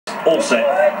All set.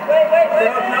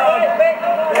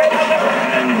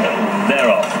 And they're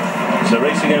off. So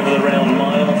racing over the round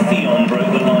mile, Ffion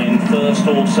broke the line first.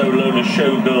 Also Lola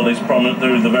Showgirl is prominent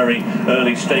through the very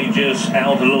early stages.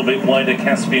 Out a little bit wider,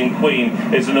 Caspian Queen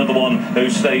is another one who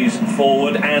stays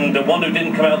forward. And one who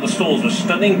didn't come out of the stalls was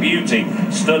Stunning Beauty.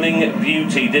 Stunning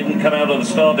Beauty didn't come out of the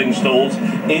starting stalls,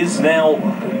 is now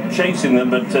chasing them,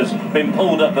 but has been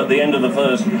pulled up at the end of the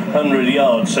first 100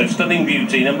 yards. So Stunning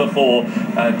Beauty, number 4,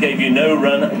 gave you no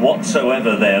run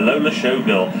whatsoever there. Lola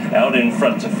Showgirl out in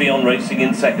front, to Ffion racing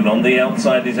in second. On the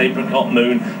outside is Apricot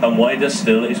Moon, and wider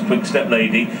still is Quick Step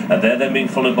Lady, and they're then being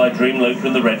followed by Dream Loca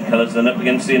in the red colours. Then up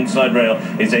against the inside rail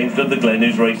is Angel of the Glen,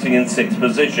 who's racing in 6th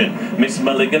position. Miss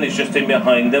Mulligan is just in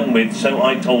behind them with So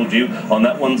I Told You on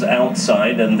that one's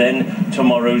outside, and then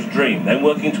Tomorrow's Dream. Then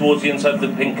working towards the inside of the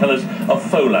pink colours of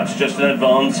Folas, just in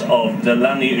advance of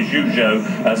Delany Jujo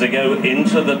as they go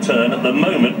into the turn. At the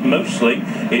moment, mostly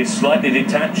is slightly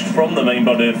detached from the main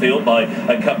body of the field by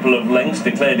a couple of lengths.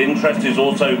 Declared Interest is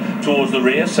also towards the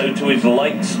rear, so to his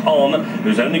Lights On,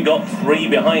 who's only got 3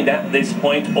 behind at this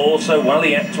point. Also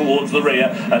Walliat towards the rear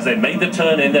as they make the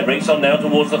turn in. They race on now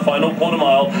towards the final quarter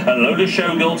mile, and Lola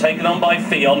Showgirl taken on by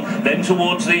Ffion. Then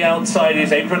towards the outside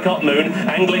is Apricot Moon,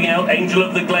 angling out. Angel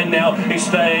of the Glen now is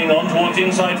staying on towards the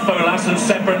inside. Folas and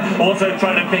Separate also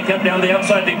trying to pick up down the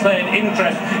outside. Declared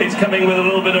Interest is coming with a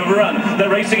little bit of run. They're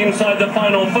racing inside the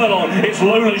final furlong. It's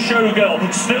Lola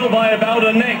Showgirl still by about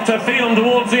a neck to Ffion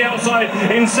towards the outside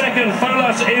in second.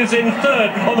 Folas is in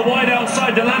third. On the wide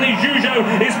outside, Delany Jujo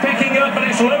is picking up, but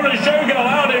it's Lola Showgirl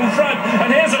out in front.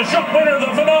 And here's a shock winner of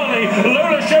the finale.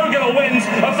 Lola Showgirl wins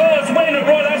a first win at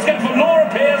Royal Ascot for Laura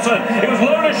Pearson. It was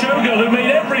Lola Showgirl who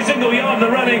made every single yard of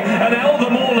the running and held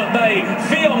them all at bay.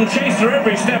 Ffion chased her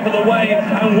every step of the way,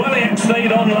 and Walliat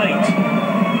stayed on late.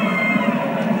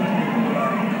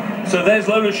 So there's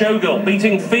Lola Showgirl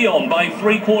beating Ffion by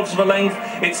 3/4 of a length.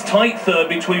 It's tight third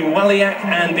between Walliat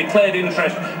and Declared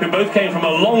Interest, who both came from a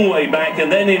long way back.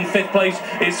 And then in 5th place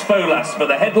is Folas. For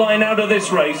the headline out of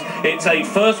this race, it's a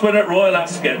first win at Royal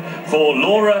Ascot for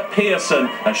Laura Pearson,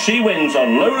 as she wins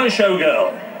on Lola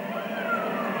Showgirl.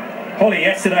 Holly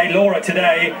yesterday, Laura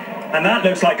today, and that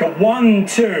looks like a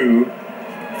 1-2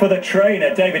 for the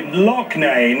trainer, David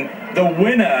Loughnane, the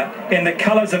winner in the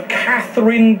colours of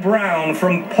Catherine Brown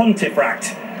from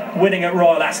Pontefract, winning at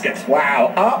Royal Ascot.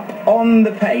 Wow, up on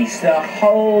the pace the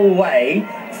whole way.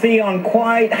 Ffion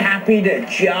quite happy to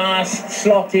just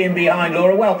slot in behind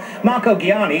Laura. Well, Marco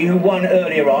Gianni, who won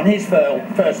earlier on his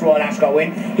first Royal Ascot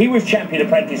win, he was champion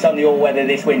apprentice on the all-weather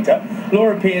this winter.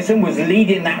 Laura Pearson was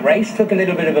leading that race, took a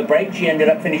little bit of a break. She ended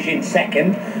up finishing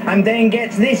second, and then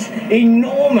gets this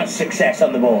enormous success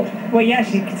on the board. Well, yeah,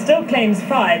 she still claims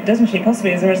 5, doesn't she?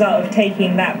 Possibly as a result of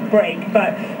taking that break,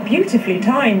 but beautifully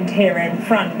timed here in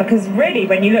front, because really,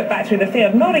 when you look back through the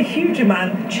field, not a huge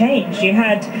amount changed. You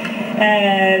had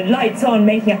Lights On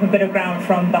making up a bit of ground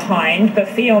from behind, but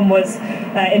Ffion was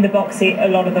in the box seat a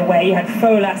lot of the way. You had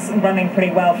Folas running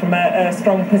pretty well from a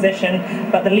strong position,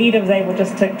 but the leader was able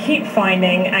just to keep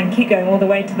finding and keep going all the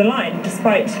way to the line,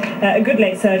 despite a good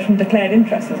late surge from Declared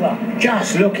Interest as well.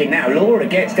 Just looking now, Laura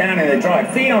gets down in the drive.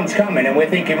 Fion's coming, and we're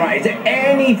thinking, right, is there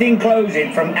anything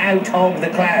closing from out of the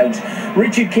clouds?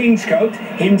 Richard Kingscote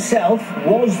himself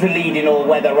was the leading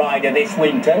all-weather rider this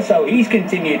winter, so he's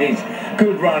continued his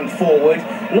good run forward.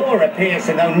 Laura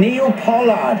Pearson, though, Neil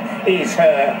Pollard is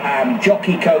her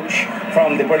jockey coach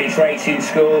from the British Racing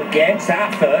School, gets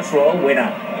that first Royal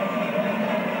winner.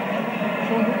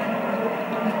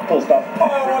 Full stop.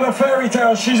 Oh, what a fairy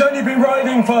tale. She's only been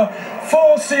riding for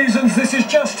 4 seasons. This is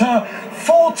just her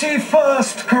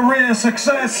 41st career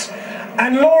success.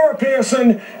 And Laura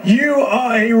Pearson, you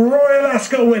are a Royal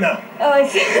Ascot winner. Oh,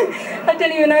 I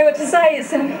don't even know what to say.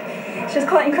 It's just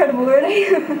quite incredible, really.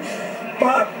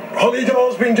 But Holly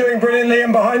Doyle's been doing brilliantly,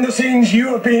 and behind the scenes you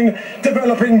have been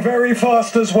developing very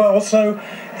fast as well. So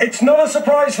it's not a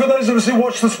surprise for those of us who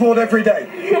watch the sport every day.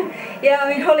 Yeah, I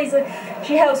mean,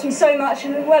 she helps me so much,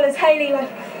 and as well as Hayley, like,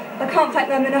 I can't thank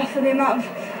them enough for the amount of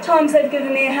times they've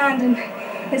given me a hand, and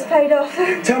it's paid off.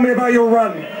 Tell me about your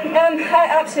run.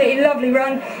 Absolutely lovely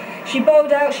run. She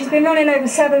bowled out. She's been running over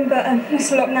 7, but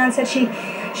Mr. Loughnane said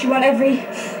she won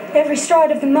every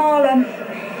stride of the mile.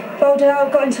 Bowled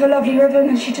out, got into a lovely rhythm,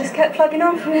 and she just kept plugging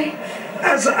on for me.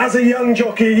 As a young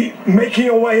jockey making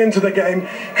your way into the game,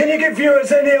 can you give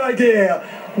viewers any idea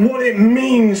what it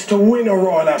means to win a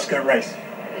Royal Ascot race?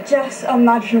 Just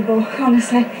unimaginable,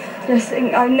 honestly. Just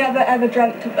I never ever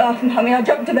dreamt. I mean, I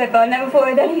dreamt of it, but I never thought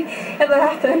it'd ever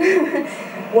happen.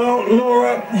 Well,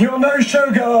 Laura, you're no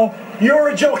showgirl. You're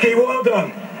a jockey. Well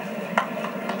done.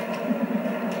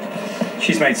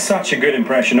 She's made such a good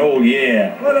impression all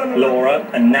year, Laura,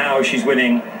 and now she's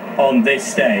winning on this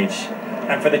stage.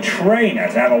 And for the trainer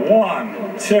to have a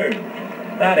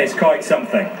 1-2, that is quite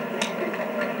something.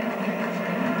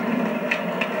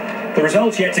 The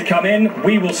results yet to come in.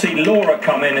 We will see Laura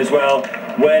come in as well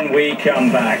when we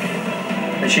come back.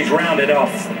 And she's rounded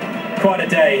off quite a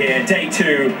day here, day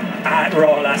 2 at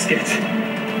Royal Ascot.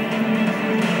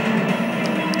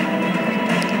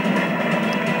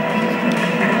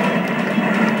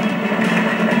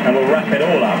 And we'll wrap it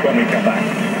all up when we come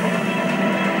back.